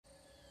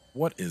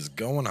What is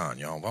going on,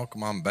 y'all?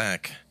 Welcome on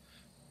back.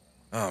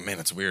 Oh man,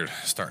 it's weird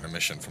starting a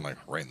mission from like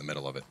right in the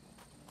middle of it.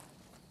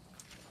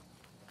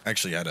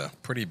 Actually, I had a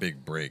pretty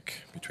big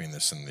break between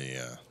this and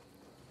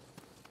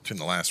between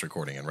the last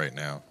recording and right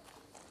now.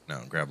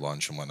 Now, grab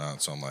lunch and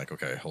whatnot. So I'm like,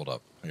 okay, hold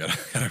up. I gotta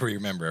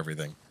remember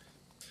everything.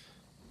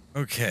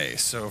 Okay,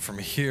 so from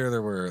here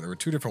there were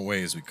two different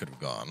ways we could have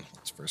gone.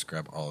 Let's first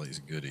grab all these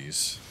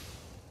goodies.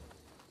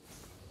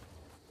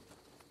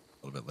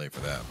 A little bit late for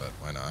that, but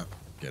why not?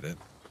 Get it.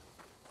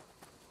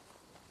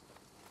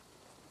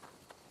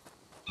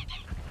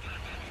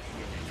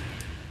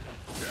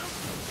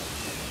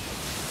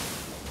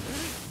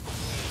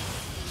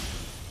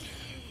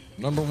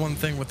 Number one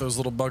thing with those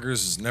little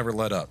buggers is never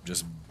let up.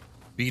 Just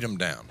beat them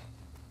down.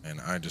 And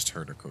I just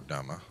heard a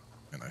Kodama.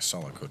 And I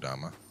saw a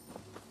Kodama.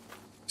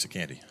 It's a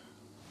candy.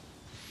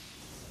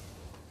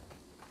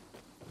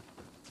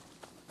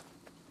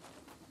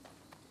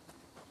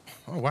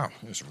 Oh, wow.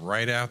 It's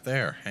right out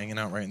there. Hanging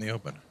out right in the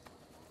open.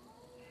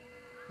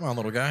 Come on,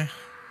 little guy.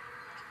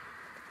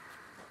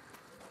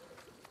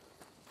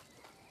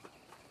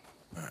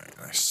 Alright,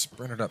 I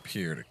sprinted up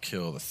here to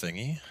kill the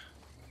thingy.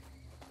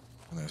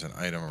 And there's an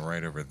item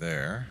right over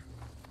there.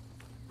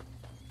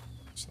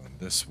 So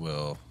this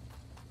will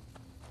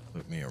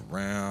put me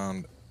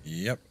around.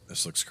 Yep,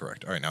 this looks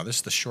correct. All right, now this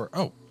is the short...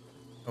 Oh.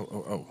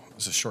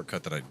 This is a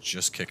shortcut that I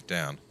just kicked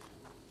down.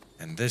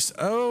 And this...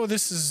 Oh,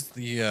 this is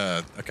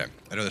the... Okay,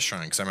 I know this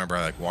shrine, because I remember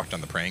I like walked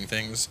on the praying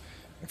things.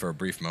 And for a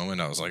brief moment,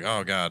 I was like,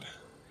 oh, God.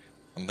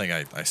 I don't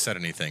think I said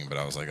anything, but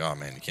I was like, oh,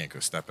 man, you can't go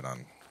stepping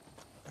on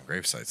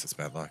grave sites. It's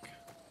bad luck.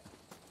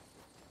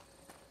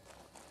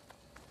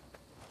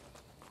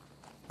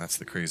 That's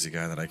the crazy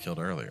guy that I killed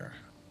earlier.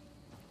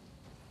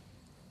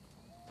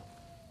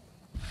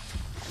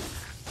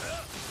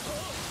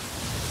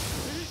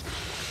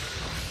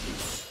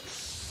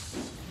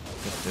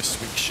 Get this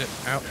sweet shit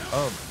out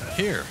of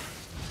here.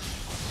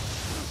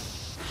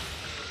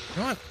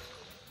 You know what?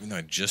 Even though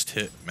I just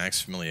hit max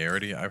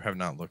familiarity, I have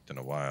not looked in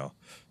a while.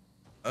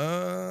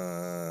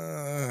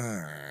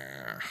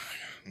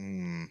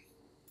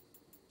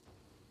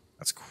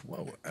 That's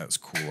cool. That's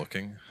cool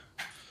looking.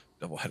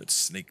 Double-headed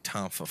snake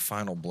taunt for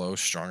final blow,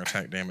 strong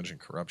attack damage, and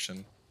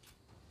corruption.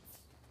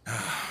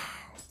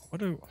 What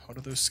do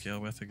those scale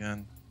with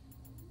again?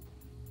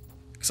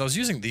 Because I was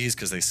using these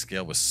because they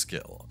scale with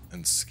skill,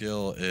 and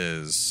skill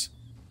is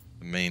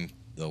the main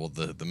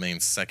the main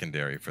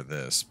secondary for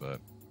this. But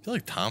I feel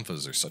like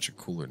Tonfas are such a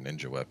cooler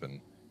ninja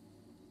weapon.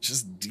 It's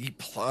just D+.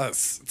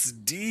 It's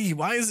D.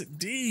 Why is it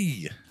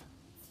D?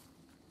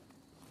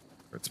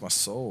 Hurts my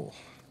soul.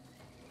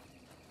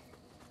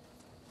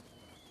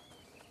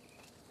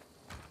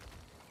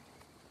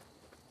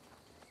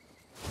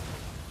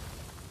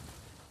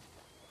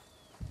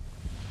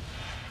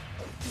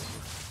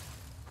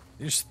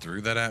 You just threw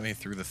that at me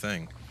through the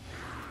thing.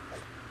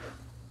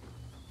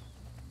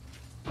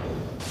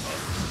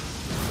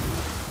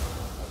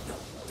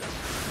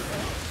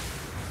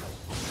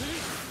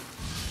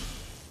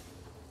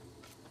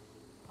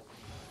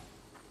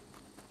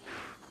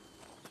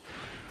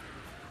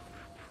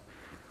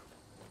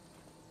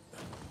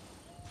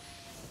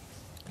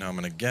 Now I'm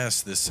gonna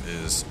guess this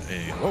is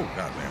a... Oh,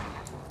 goddamn.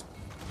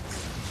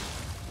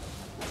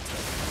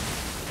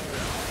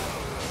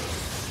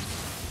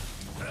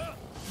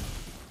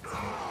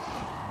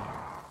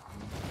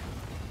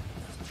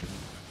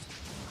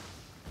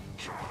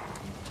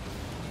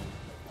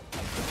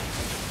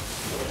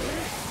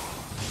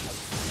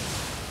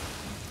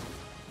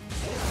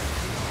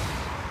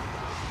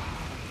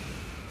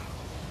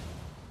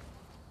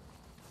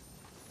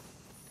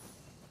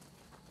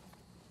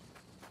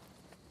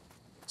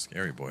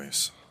 Scary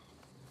boys.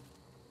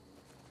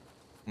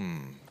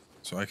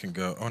 So I can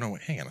go... Oh, no,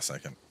 wait, hang on a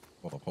second.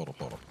 Hold up.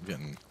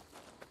 I'm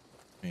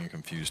getting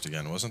confused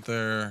again. Wasn't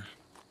there...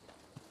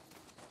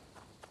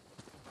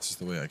 This is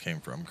the way I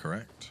came from,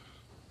 correct?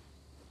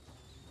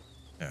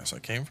 Yeah, so I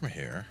came from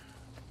here.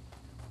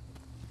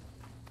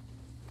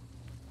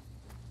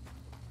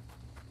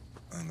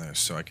 And there,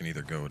 so I can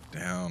either go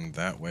down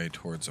that way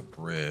towards a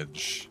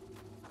bridge.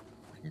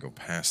 I can go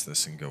past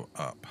this and go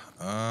up.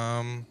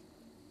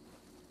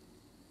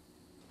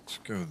 Let's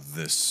go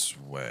this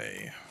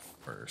way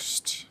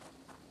first.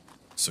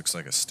 This looks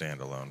like a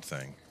standalone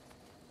thing.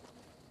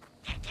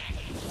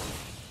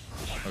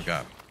 Oh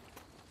god.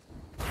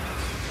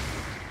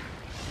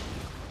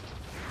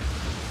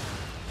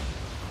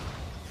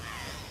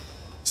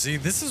 See,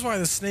 this is why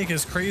the snake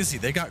is crazy.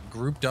 They got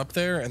grouped up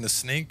there and the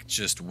snake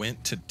just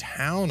went to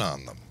town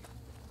on them.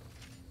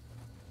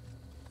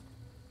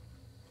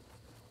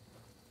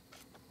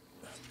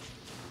 Right,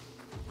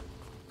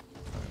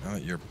 now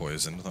that you're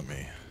poisoned, let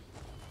me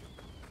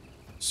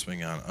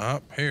swing on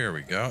up. Here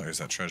we go. There's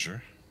that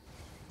treasure.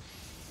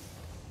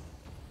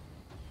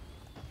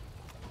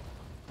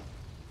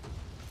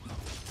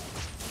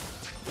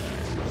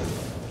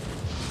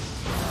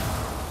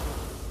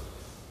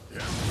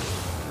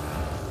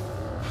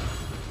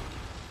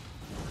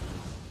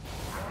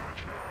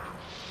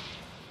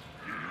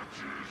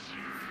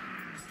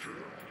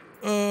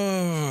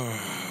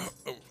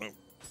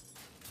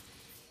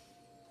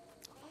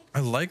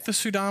 like the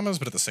Sudamas,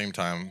 but at the same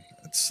time,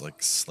 it's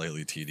like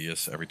slightly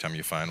tedious every time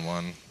you find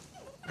one.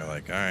 You're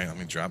like, all right, let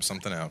me drop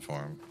something out for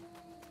him.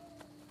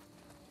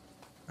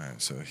 All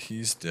right, so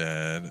he's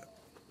dead.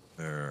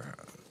 There.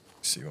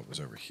 Let's see what was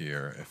over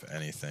here, if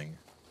anything.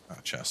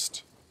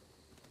 Chest.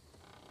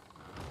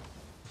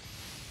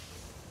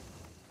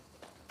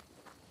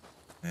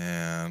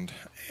 And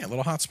a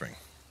little hot spring.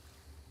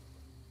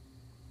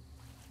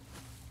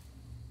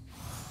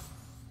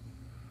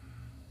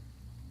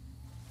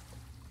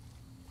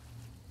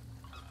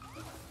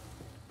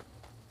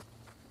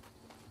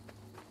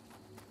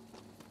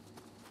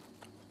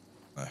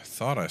 I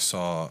thought I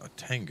saw a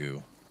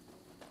Tengu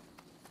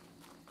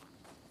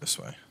this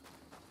way.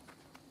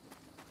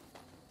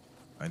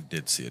 I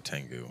did see a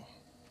Tengu.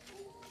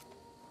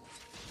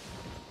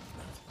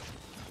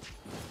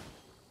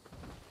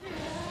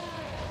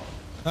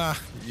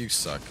 Ah, you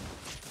suck.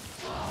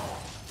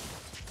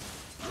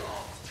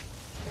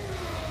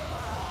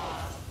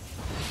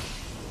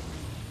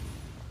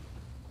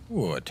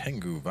 Ooh, a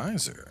Tengu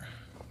visor.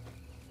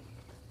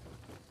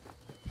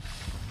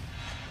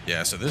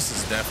 Yeah, so this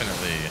is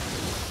definitely...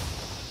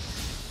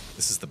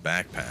 This is the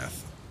back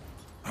path.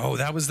 Oh,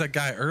 that was that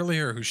guy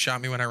earlier who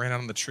shot me when I ran out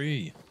on the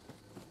tree.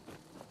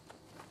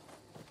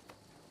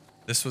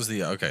 This was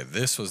the... Okay,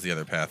 this was the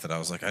other path that I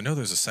was like, I know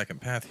there's a second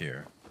path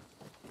here.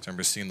 So I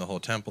remember seeing the whole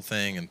temple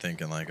thing and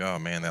thinking like, oh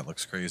man, that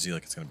looks crazy.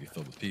 Like it's going to be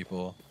filled with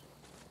people.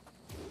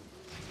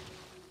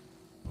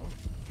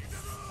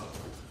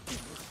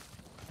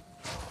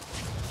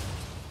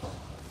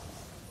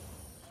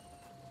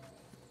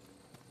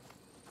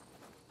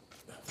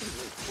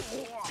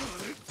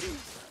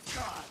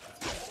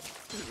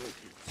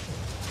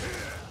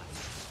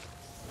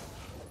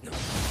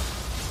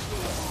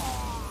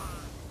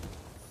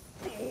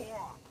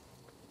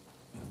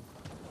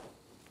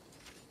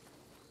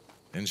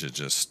 Ninja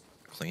just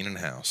cleaning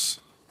house.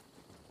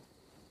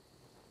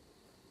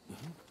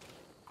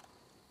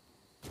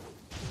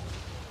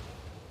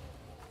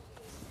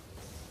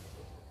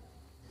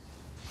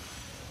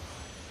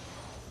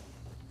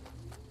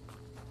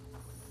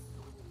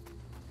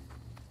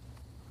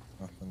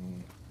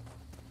 Nothing.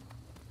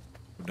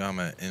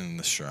 Kodama in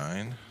the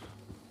shrine.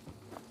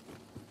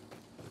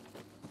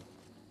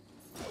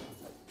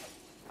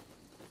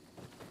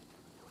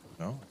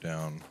 No,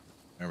 down.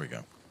 There we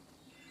go.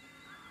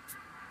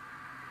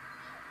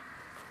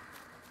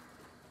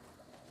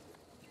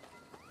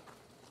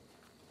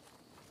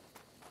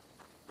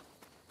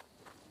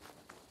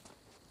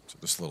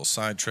 This little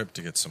side trip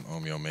to get some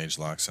Omyo Mage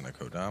Locks and a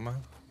Kodama.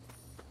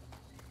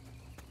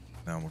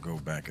 Now we'll go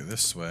back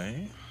this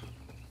way.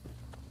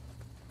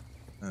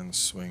 And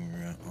swing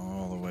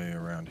all the way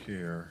around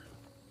here.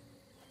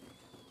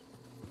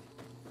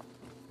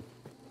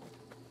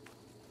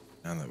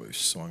 Now that we've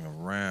swung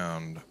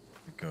around,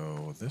 we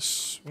go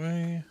this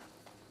way.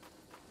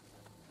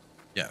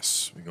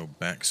 Yes, we go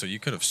back. So you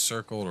could have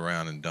circled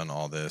around and done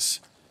all this,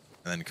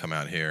 and then come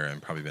out here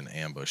and probably been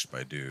ambushed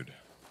by dude.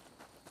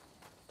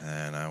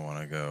 And I want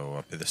to go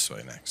up this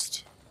way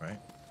next,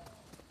 right?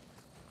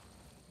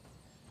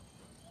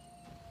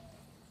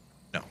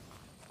 No.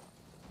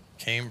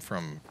 Came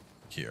from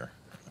here.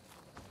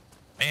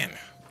 Man,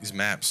 these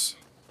maps.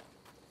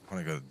 I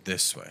want to go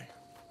this way.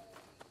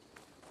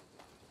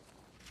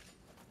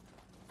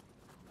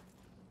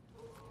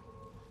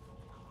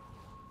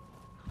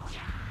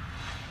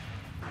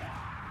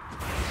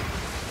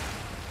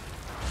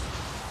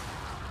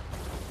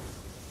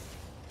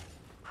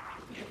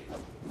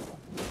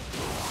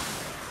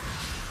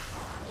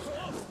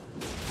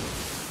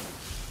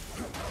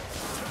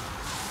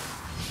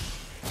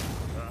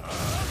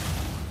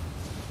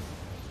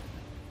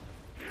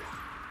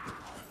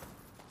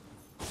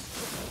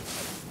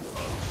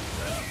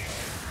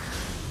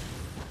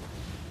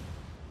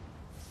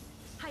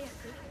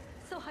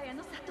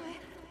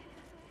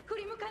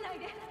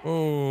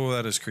 Oh,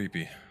 that is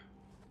creepy.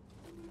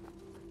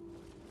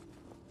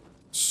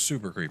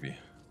 Super creepy.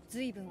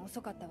 随分遅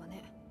かったわ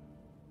ね。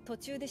途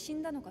中で死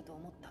んだのかと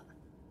思った。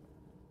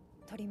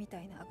鳥み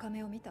たいな赤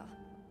目を見た。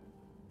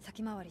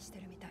先回りして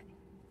るみたい。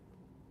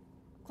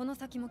この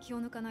先も気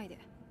を抜かないで。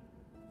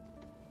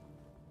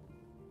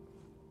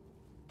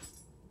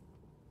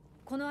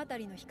この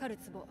辺りの光る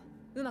壺、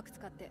うまく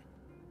使って。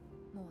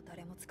もう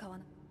誰も使わ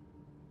ない。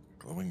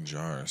Glowing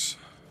jars.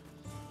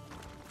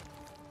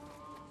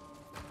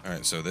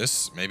 Alright, so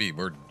this, maybe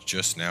we're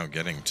just now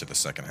getting to the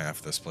second half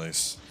of this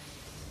place.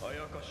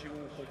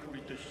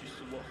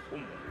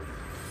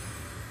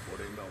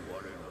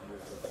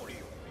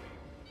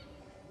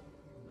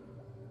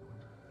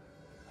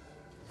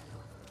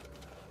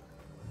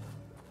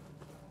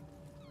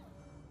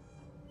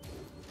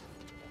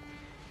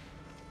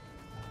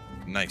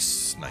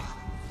 Nice night.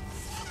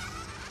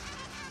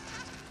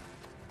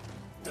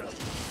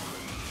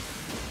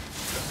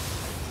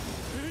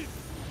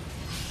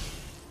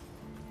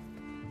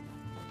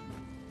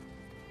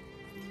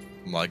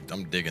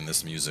 I'm digging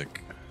this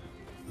music.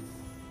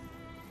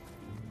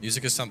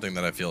 Music is something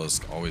that I feel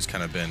has always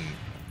kind of been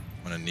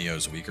one of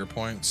Nioh's weaker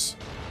points.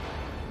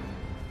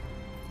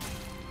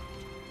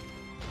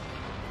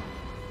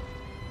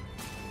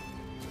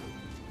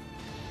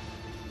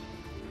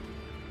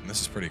 This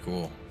is pretty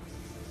cool.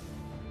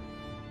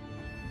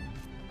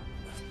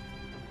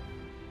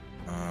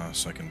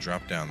 So I can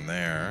drop down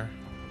there.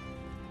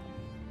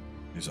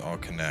 These all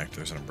connect.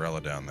 There's an umbrella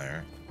down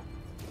there.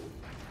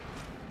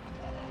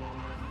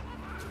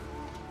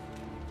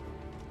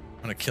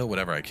 I'm gonna kill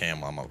whatever I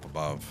can while I'm up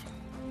above.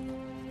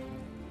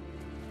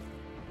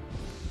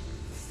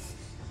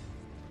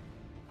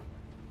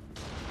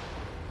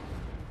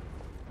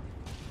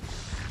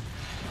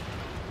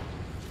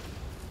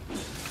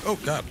 Oh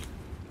god.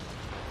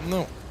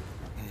 No.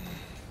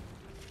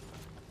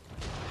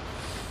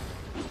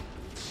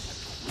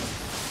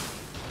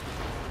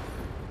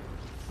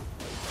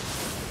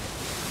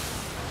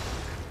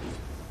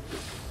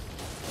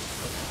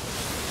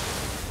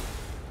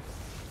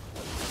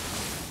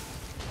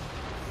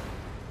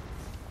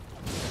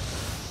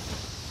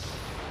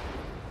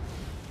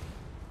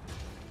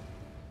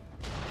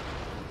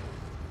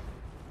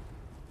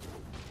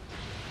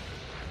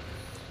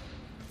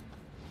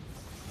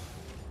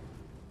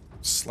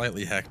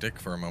 Slightly hectic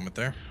for a moment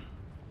there.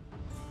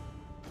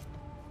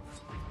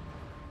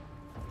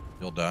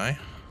 You'll die.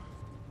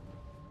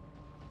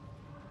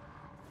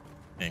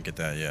 Can't get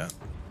that yet.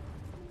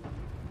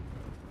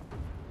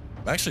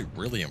 I'm actually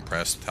really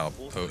impressed with how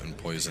potent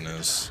poison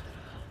is.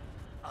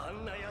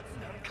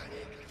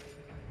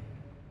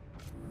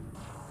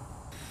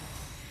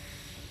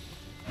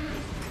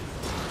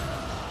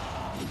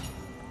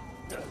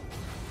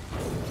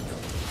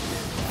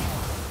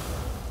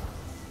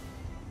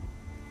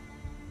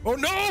 Oh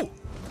no!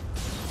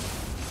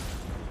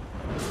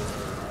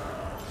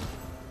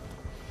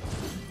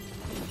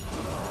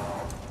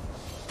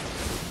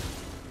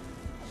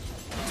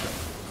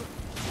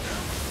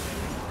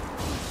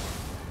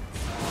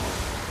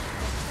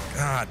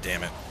 God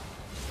damn it.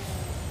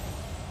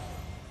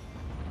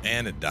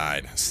 And it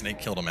died. Snake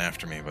killed him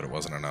after me, but it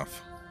wasn't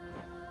enough.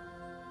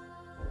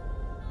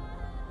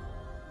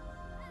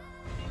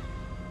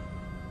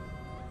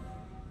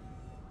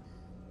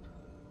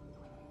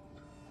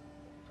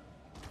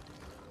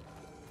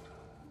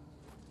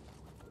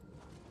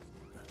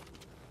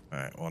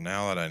 Alright, well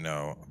now that I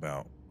know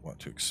about what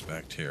to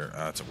expect here...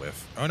 it's a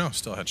whiff. Oh no,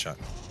 still a headshot.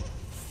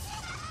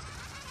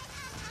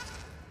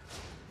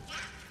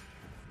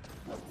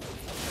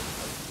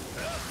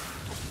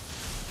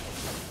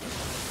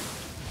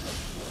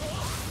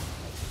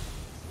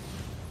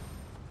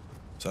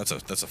 So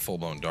that's a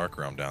full-blown dark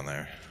realm down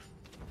there.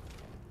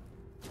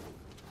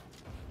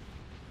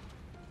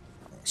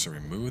 So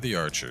remove the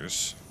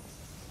archers.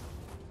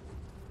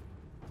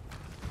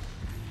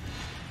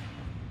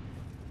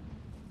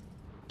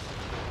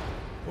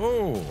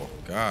 Oh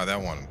god,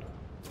 that one.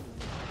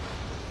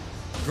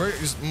 Great.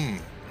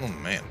 Oh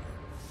man.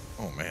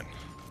 Oh man.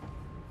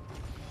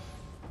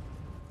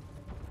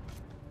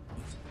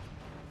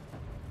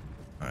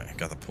 Alright,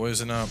 got the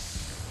poison up.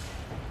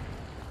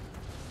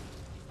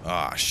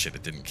 Ah, shit,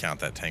 it didn't count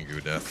that Tengu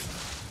death.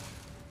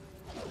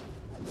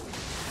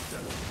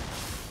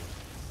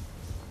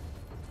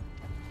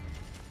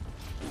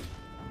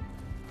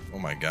 Oh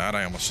my god,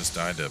 I almost just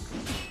died to...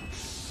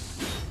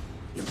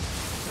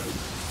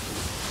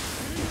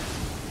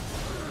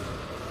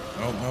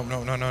 Oh, no,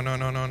 no, no, no, no,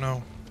 no, no,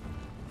 no.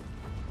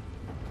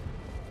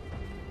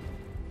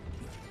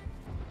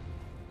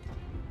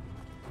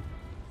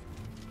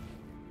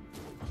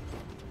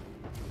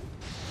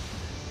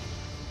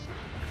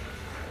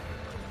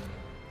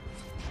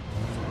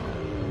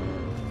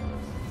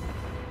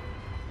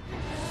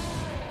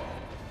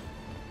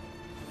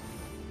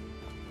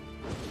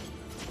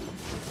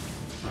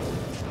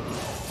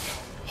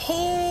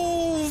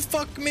 Oh,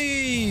 fuck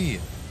me!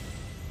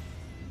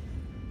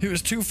 He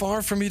was too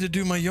far for me to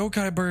do my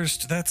Yokai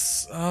burst.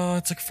 That's,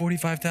 it's like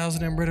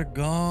 45,000 Amrita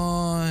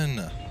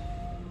gone.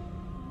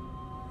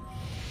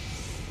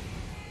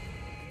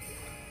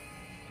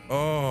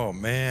 Oh,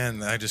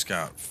 man, I just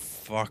got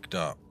fucked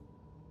up.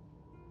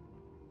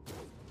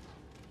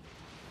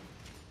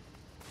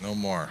 No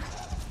more.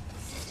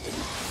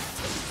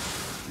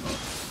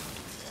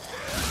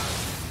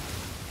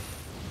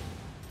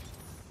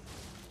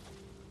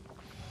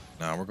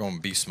 Now we're going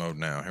beast mode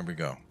now. Here we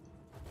go.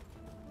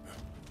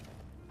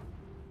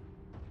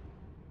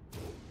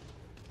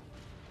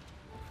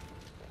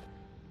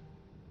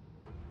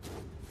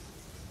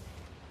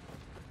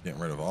 Getting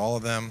rid of all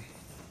of them.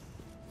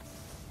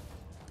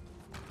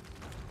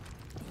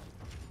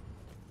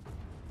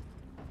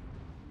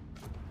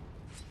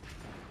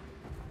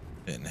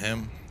 Hitting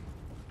him.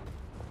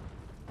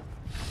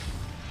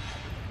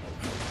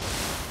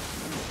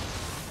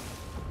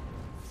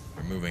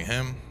 Removing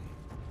him.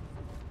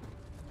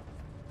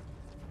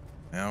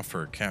 Now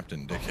for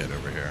Captain Dickhead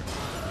over here.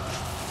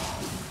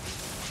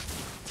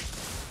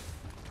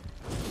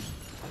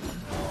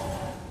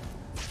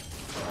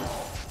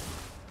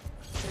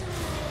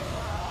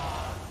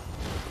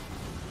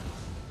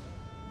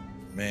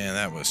 Man,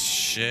 that was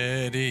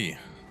shitty.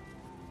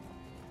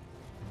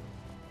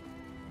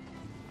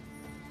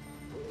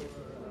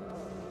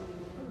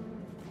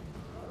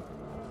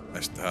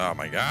 Oh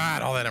my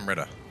god, all that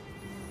Amrita.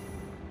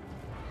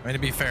 I mean, to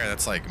be fair,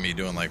 that's like me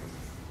doing like...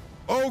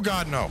 Oh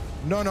god, no.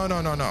 No, no,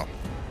 no, no, no.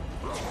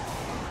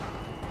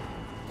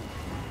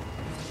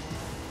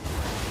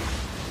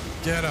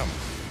 Get him.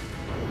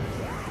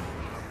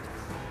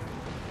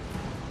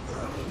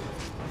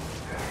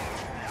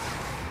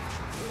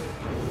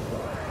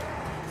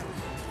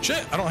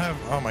 Shit, I don't have...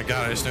 Oh my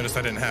god, I just noticed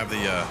I didn't have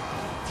the...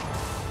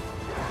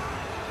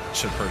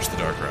 Should purge the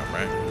dark realm,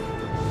 right?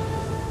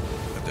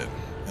 I did.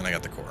 And I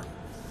got the core.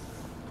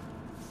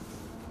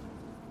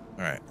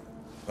 Alright.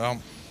 Well,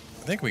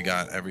 I think we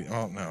got every...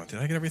 Oh, no. Did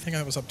I get everything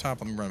that was up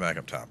top? Let me run back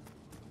up top.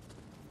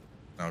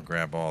 I'll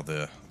grab all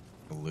the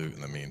loot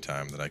in the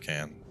meantime that I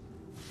can.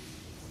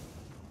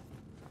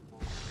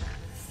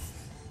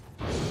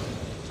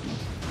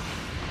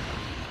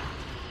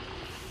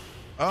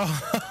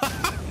 Oh!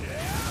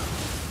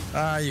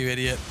 Ah, you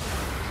idiot.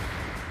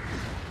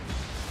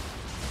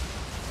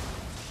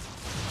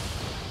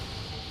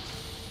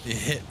 He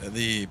hit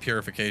the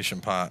purification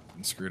pot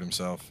and screwed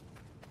himself.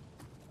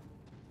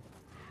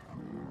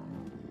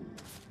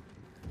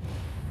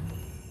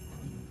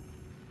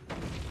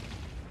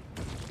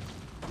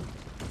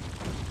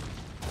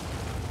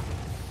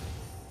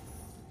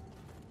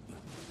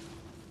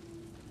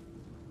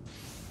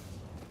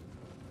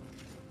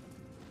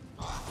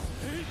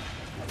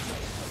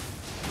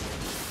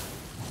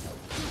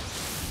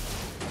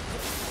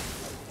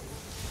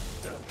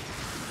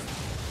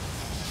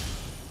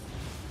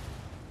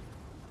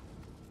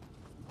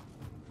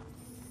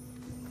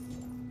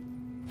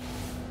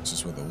 This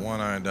is where the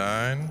one eye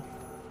died.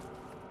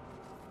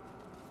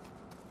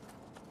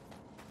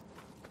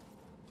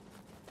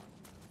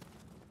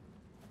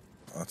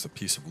 That's a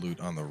piece of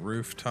loot on the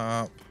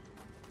rooftop.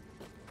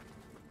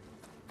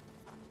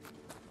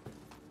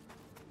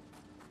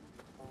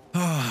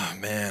 Ah,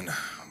 man.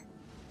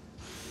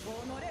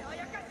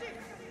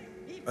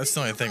 That's the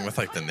only thing with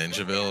like the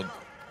ninja build.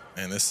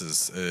 And this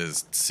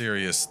is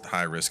serious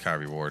high risk, high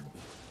reward.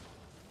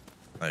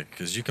 Like,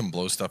 because you can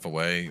blow stuff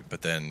away,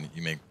 but then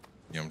you make,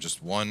 you know,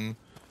 just one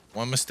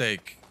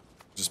mistake,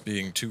 just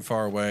being too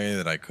far away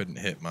that I couldn't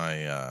hit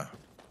my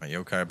my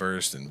yokai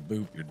burst, and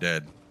boop, you're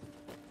dead.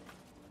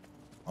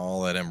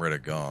 All that Amrita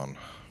gone.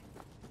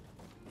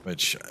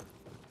 Which I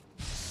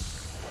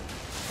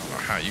don't know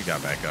how you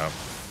got back up.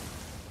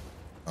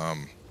 I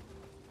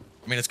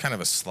mean, it's kind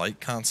of a slight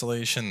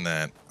consolation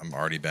that I'm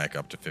already back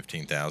up to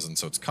 15,000,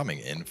 so it's coming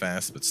in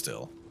fast, but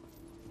still,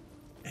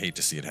 I hate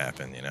to see it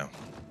happen, you know.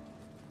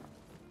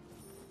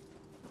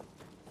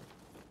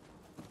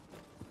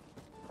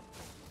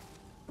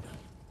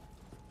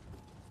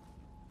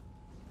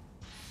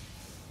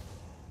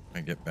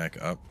 Can I get back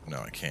up?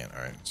 No, I can't.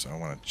 All right, so I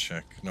want to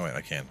check. No, wait,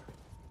 I can.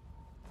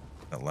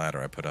 That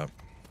ladder I put up.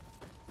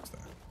 What's that?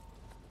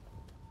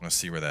 I want to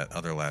see where that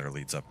other ladder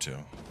leads up to.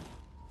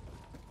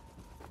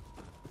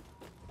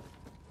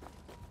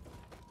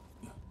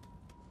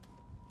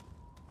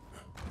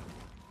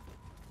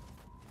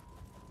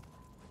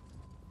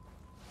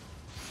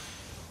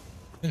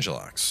 Ninja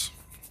locks.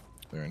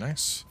 Very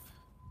nice.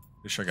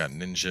 Pretty sure I got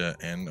ninja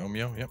and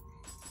Omio. Yep.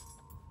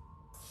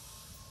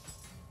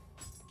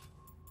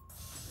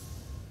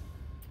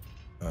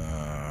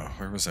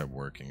 Where was that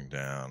working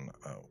down?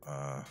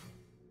 Oh,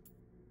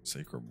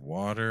 sacred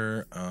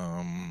water.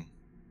 Go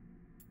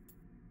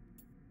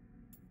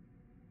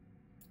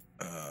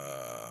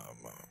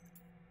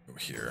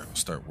here. I'll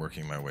start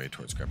working my way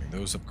towards grabbing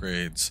those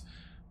upgrades.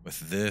 With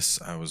this,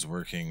 I was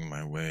working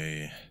my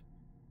way.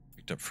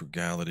 Picked up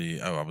frugality.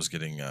 Oh, I was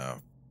getting. I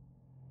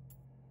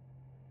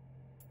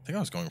think I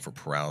was going for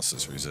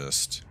paralysis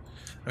resist.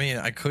 I mean,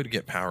 I could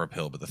get power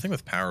pill, but the thing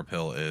with power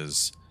pill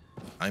is,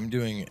 I'm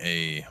doing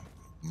a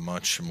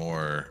much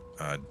more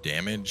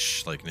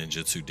damage, like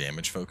ninjutsu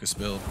damage focus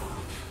build.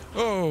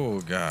 Oh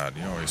god,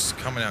 you know, he's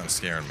coming out and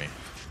scaring me.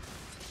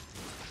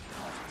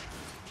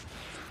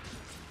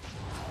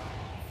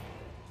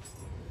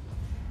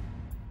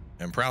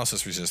 And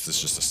paralysis resist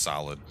is just a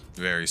solid,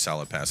 very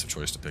solid passive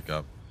choice to pick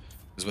up.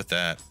 Because with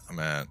that, I'm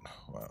at,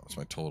 wow, what's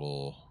my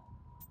total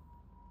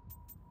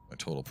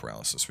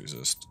paralysis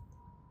resist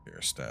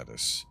here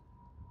status?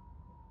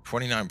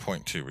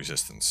 29.2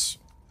 resistance.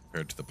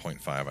 Compared to the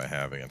 0.5 I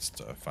have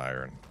against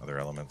fire and other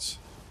elements.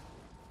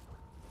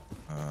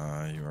 You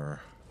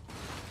are...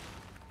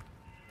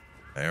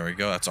 There we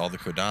go, that's all the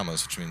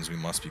Kodamas, which means we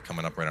must be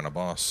coming up right on a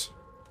boss.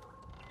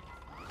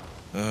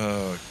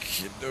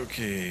 Okie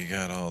dokie,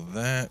 got all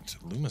that.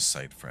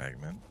 Lumicite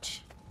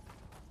fragment.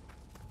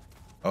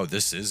 Oh,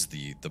 this is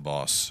the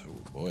boss.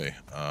 Oh boy.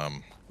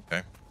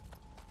 Okay.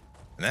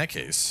 In that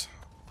case,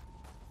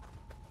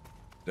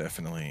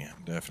 definitely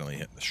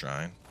hitting the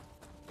shrine.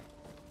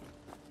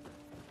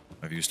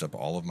 I've used up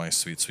all of my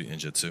sweet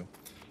ninjutsu.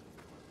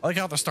 I like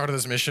how at the start of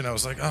this mission, I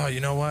was like, oh, you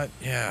know what?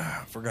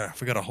 Yeah, if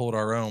we gotta hold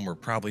our own, we're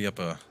probably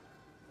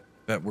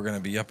bet we're gonna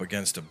be up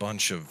against a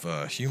bunch of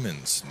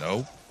humans.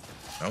 Nope.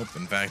 Nope.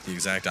 In fact, the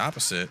exact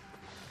opposite.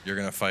 You're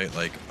gonna fight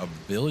like a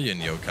billion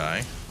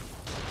yokai.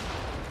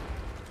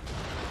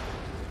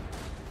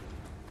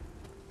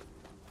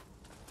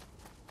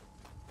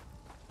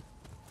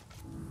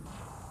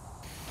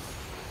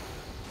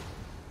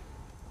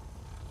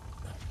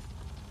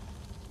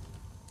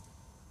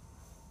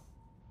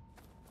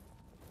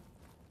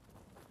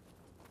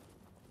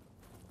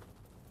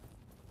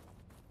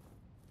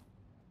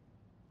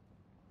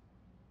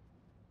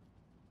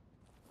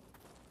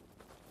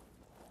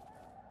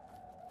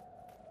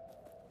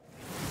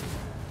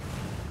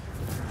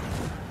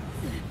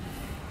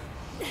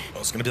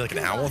 it's gonna be like an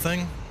owl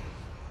thing?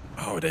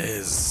 Oh, it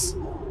is.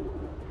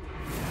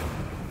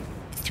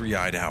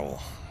 Three-eyed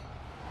owl.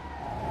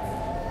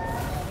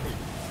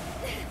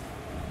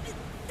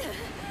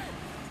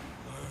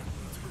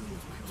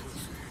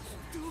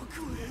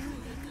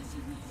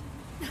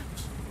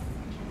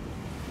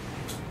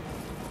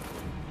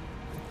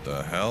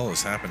 The hell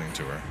is happening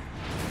to her?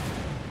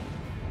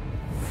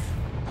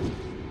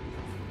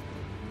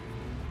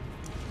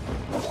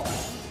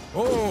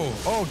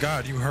 Oh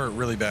God, you hurt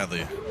really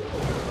badly.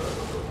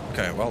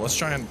 Okay, well, let's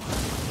try and...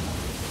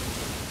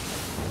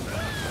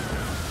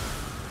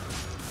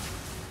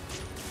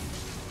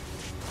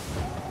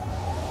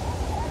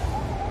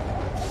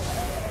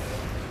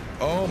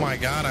 Oh my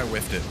God, I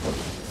whiffed it.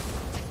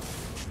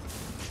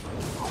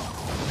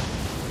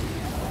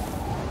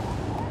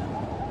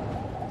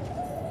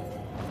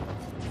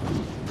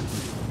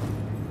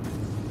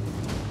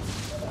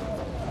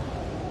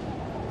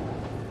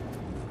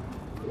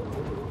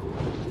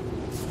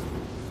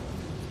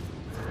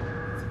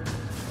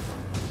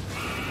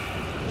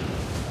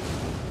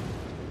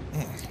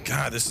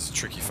 God, this is a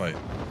tricky fight.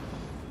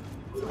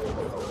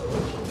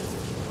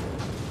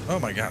 Oh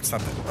my God,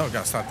 stop that. Oh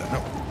God, stop that.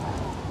 No.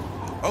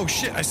 Oh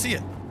shit, I see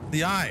it.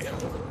 The eye.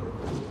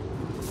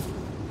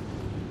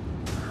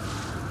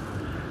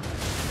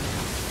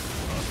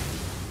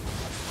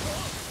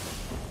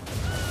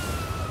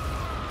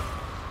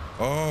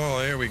 Oh,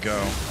 there we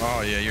go.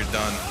 Oh yeah, you're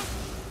done.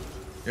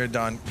 You're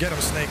done. Get him,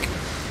 Snake.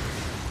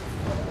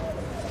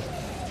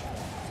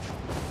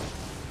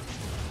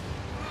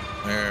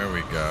 There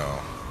we go.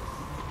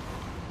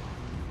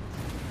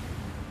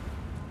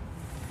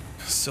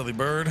 Silly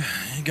bird,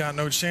 you got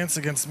no chance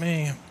against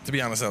me. To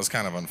be honest, that was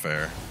kind of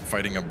unfair.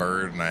 Fighting a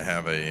bird and I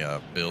have a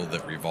build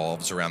that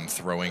revolves around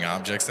throwing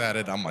objects at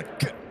it. I'm like,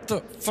 get the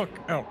fuck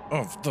out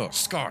of the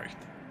sky.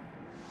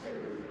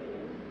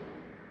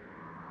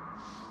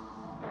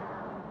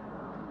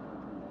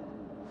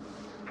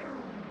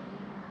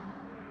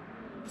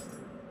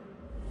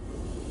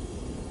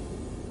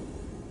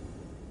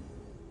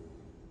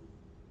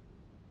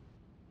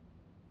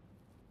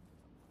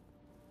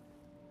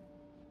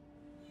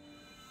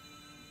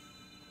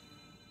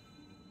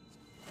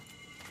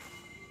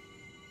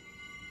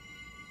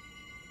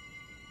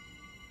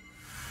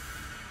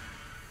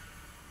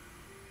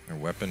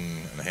 Weapon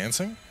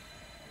enhancing?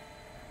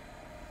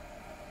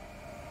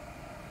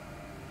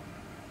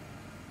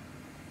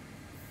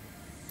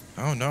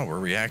 Oh no, we're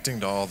reacting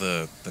to all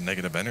the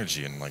negative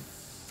energy and like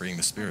freeing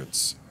the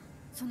spirits.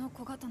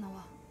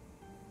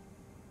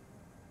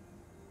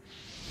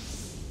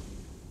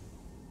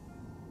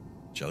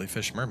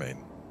 Jellyfish mermaid.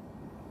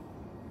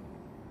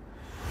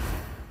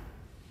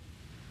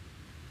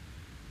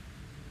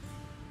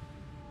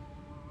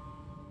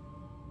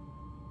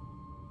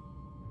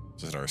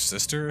 Is it our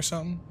sister or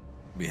something?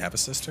 We have a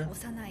sister?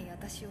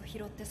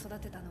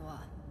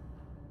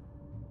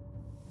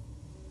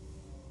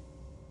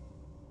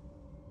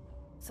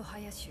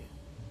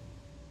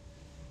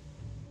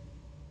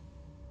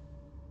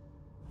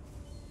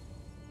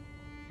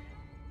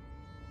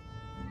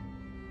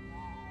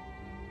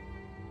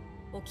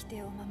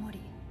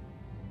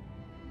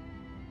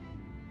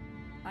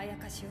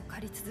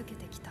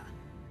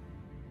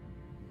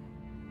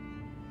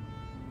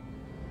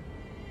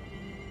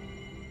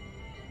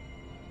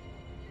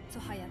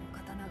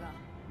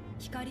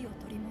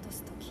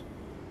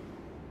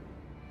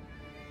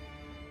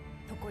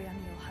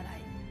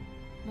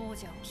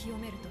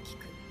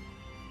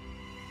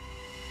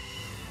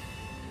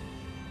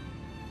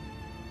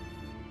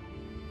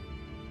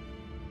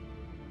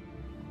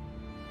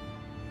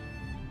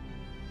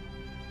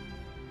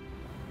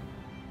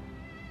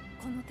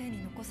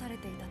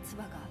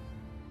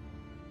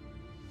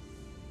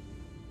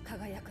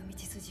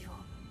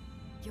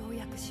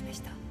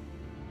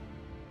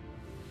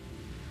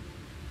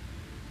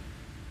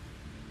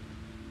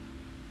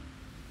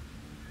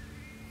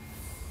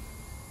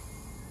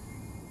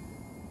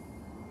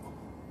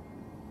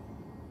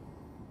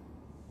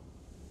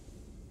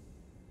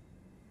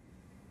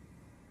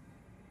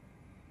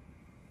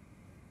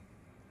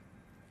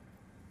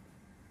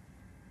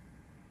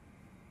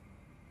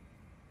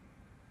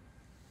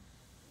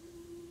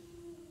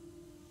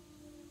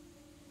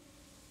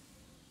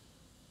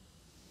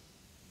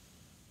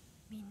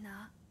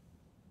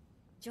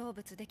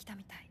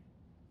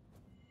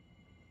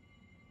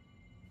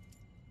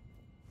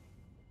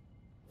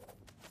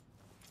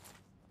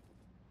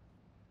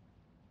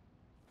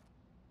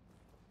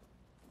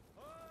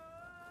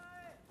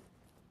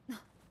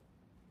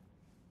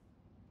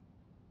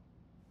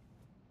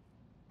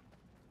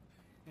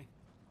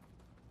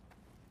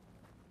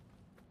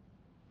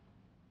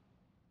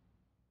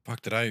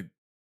 Fuck,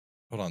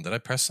 hold on, did I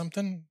press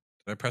something?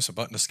 Did I press a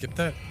button to skip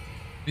that?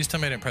 Please tell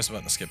me I didn't press a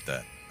button to skip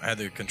that. I had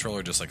the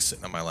controller just like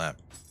sitting on my lap.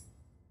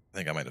 I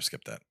think I might have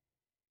skipped that.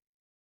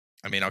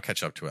 I mean, I'll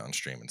catch up to it on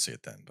stream and see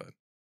it then, but it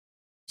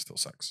still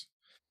sucks.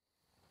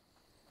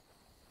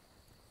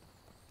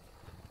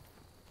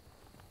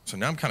 So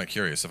now I'm kind of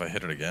curious if I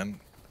hit it again.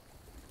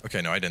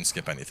 Okay, no, I didn't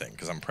skip anything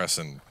because I'm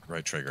pressing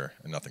right trigger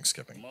and nothing's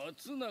skipping.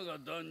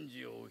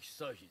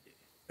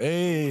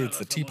 Hey, it's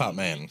the Teapot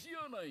Man.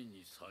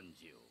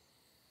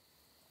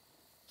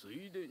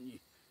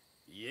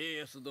 家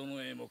康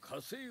殿へも加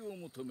勢を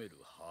求める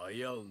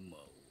早馬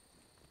を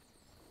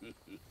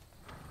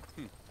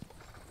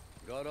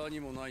柄に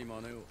もない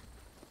真似を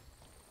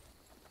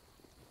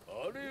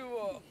あれ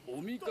はお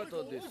味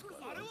方ですか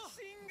らあれはし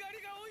んが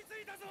りが追いつ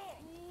いたぞ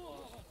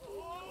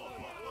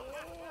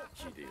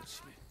秀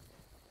吉め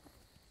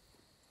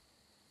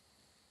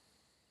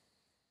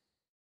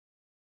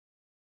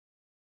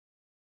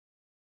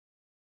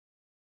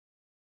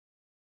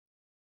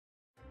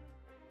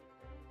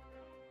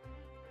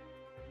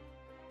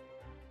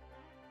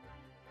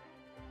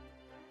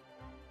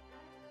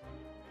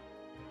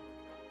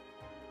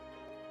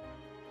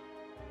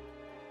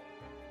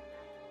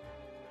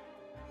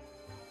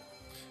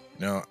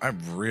No, I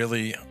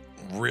really,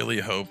 really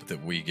hope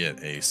that we get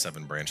a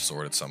 7-branch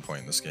sword at some point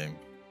in this game.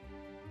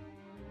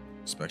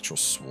 Spectral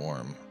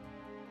Swarm.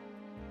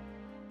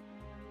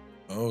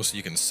 Oh, so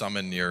you can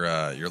summon your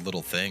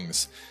little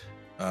things.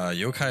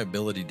 Yokai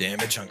ability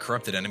damage on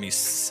corrupted enemies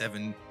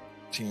 17%,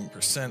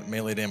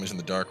 melee damage in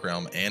the Dark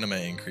Realm, anima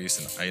increase,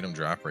 and item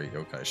drop rate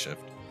Yokai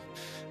shift.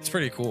 It's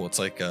pretty cool. It's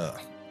like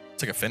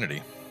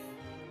affinity.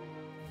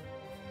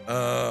 Where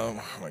am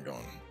I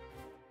going?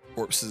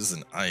 Corpses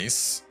and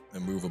ice.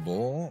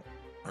 Immovable,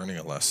 learning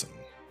a lesson.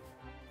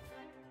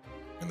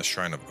 In the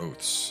Shrine of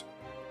Oaths.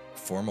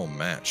 Formal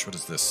match. What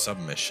is this?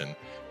 Submission.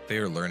 They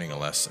are learning a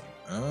lesson.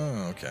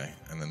 Oh, okay.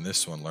 And then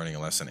this one, learning a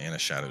lesson and a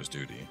Shadow's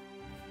Duty.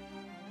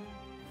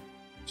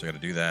 So I gotta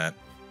do that.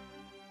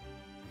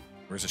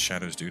 Where's the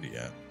Shadow's Duty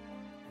at?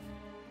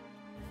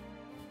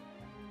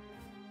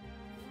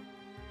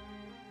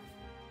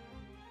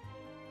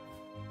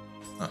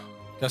 Huh.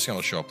 Guessing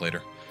it'll show up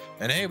later.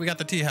 And hey, we got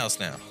the tea house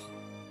now.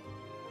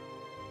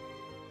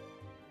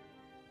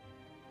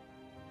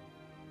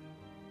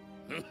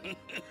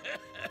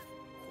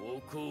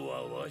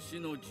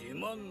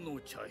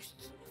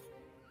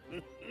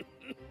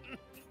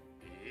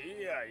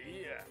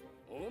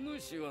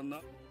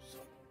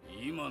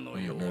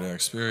 No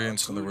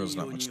experience, in the world's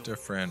not much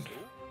different.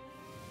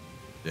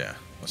 Yeah,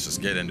 let's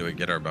just get into it,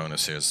 get our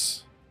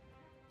bonuses.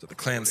 So the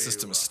clan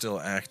system is still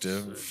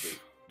active.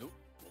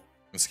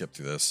 Let's skip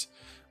through this.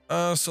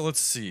 So let's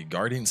see.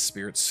 Guardian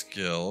Spirit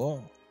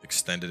skill,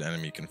 extended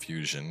enemy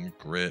confusion,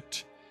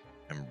 grit,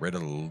 Amrita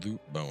loot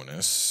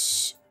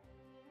bonus.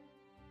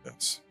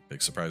 That's a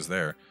big surprise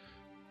there.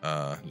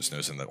 Just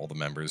noticing that all the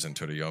members in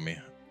Totoyomi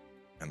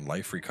and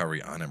life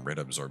recovery on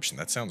Amrita absorption.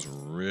 That sounds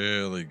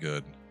really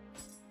good.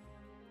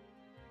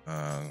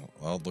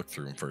 I'll look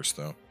through them first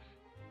though.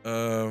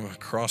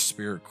 Cross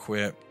spear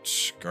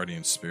equipped,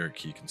 guardian spirit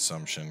key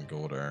consumption,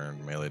 gold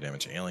earned, melee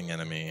damage ailing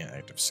enemy,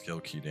 active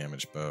skill key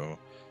damage bow,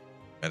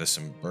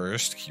 medicine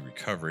burst, key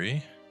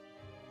recovery.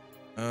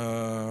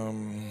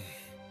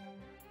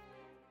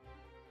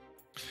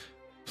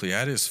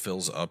 Pleiades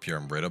fills up your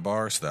Amrita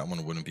bar, so that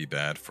one wouldn't be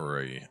bad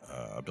for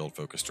a build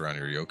focused around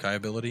your Yokai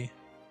ability.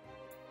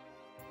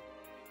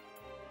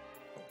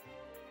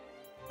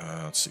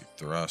 Let's see,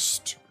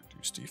 thrust,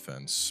 reduce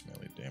defense,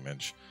 melee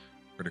damage,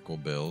 critical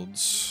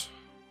builds,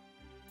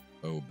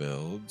 bow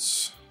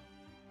builds,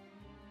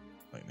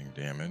 lightning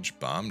damage,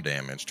 bomb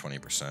damage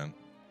 20%.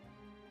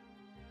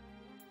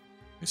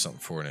 Need something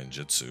for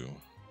ninjutsu.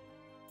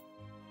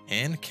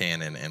 Hand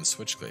cannon and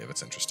switchglaive,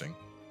 that's interesting.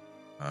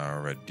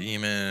 Red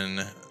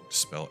demon,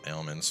 dispel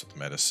ailments with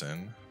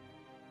medicine.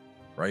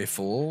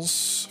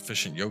 Rifles,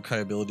 efficient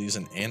yokai abilities,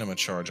 and anima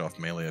charge off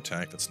melee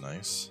attack, that's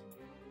nice.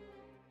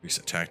 Increase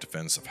attack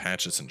defense of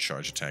hatchets and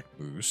charge attack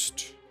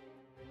boost.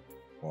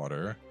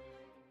 Water.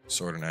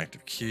 Sword and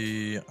active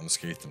key,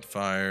 unscathed in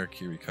fire,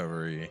 key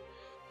recovery.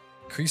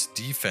 Increase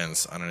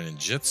defense on an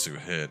ninjutsu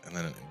hit, and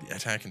then the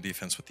attack and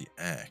defense with the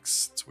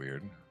axe. That's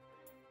weird.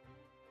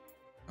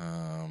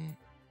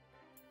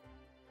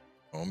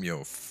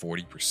 Omyo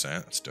 40%,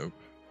 that's dope.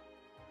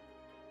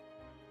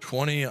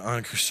 20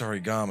 on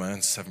Kusarigama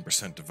and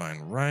 7% Divine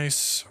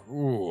Rice.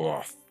 Ooh,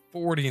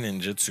 40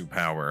 ninjutsu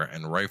power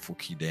and rifle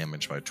key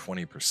damage by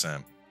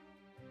 20%.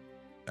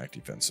 Attack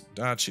defensive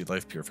dachi,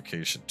 life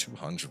purification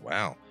 200.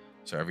 Wow.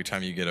 So every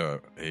time you get a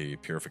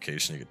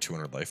purification, you get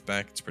 200 life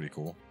back. It's pretty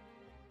cool.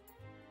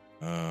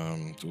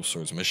 Dual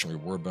swords mission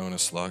reward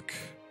bonus luck.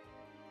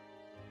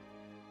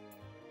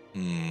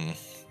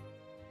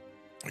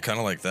 I kind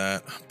of like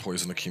that.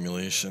 Poison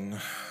accumulation.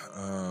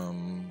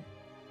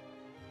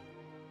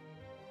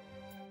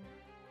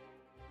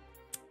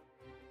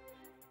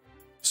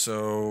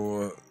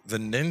 So the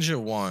ninja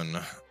one,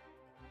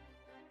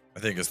 I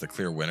think, is the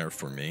clear winner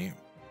for me,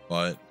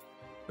 but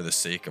for the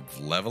sake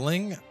of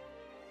leveling,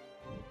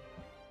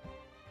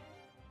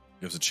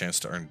 gives a chance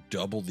to earn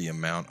double the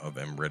amount of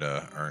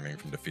Amrita earning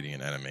from defeating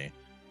an enemy.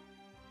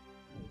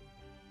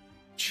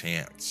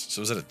 Chance.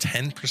 So is it a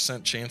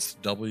 10% chance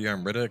to double your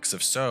Amrita? Because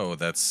if so,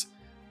 that's...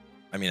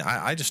 I mean,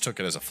 I just took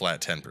it as a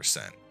flat 10%.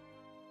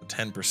 A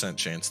 10%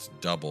 chance to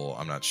double,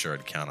 I'm not sure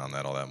I'd count on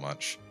that all that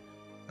much.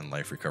 And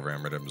life recovery,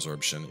 Amrita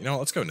absorption. You know,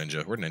 let's go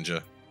ninja. We're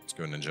ninja. Let's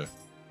go, Ninja.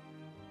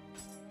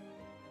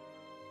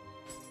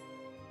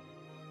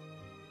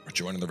 We're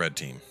joining the red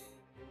team.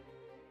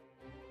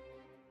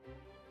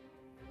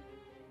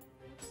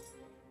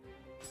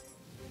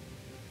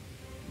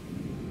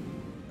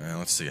 And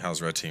let's see,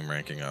 how's red team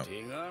ranking up?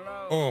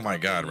 Oh my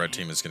god, red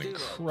team is getting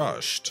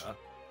crushed.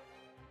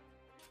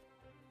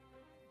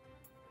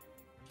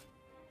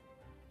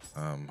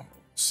 Let's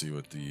see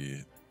what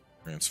the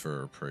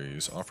transfer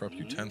praise. Offer up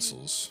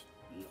utensils.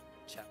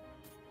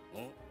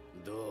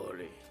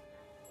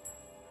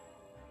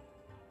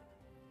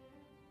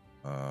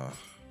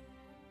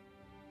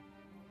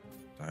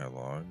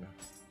 Dialogue.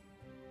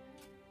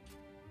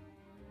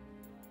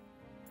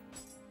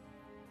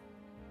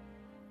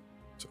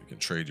 So you can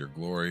trade your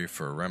glory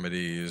for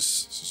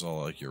remedies. This is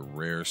all like your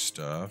rare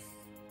stuff.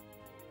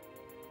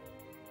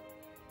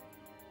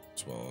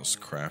 As well as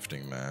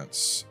crafting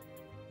mats.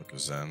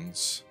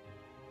 Zens.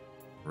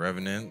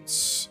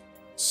 Revenants.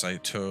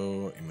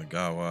 Saito,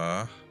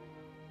 Imagawa.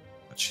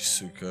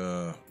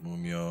 Achisuka,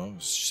 Mumio,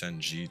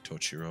 Senji,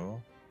 Tochiro.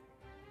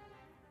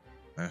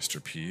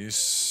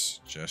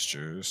 Masterpiece,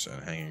 gestures,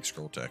 and hanging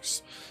scroll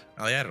text.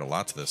 Now, they added a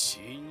lot to this.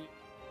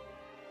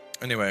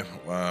 Anyway,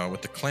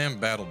 with the clan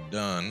battle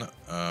done,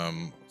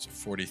 it's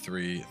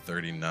 43,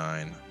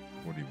 39,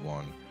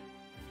 41.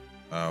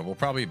 We'll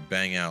probably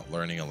bang out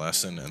learning a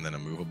lesson and then a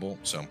movable.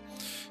 So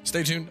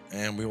stay tuned,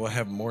 and we will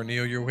have more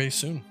Nioh your way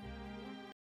soon.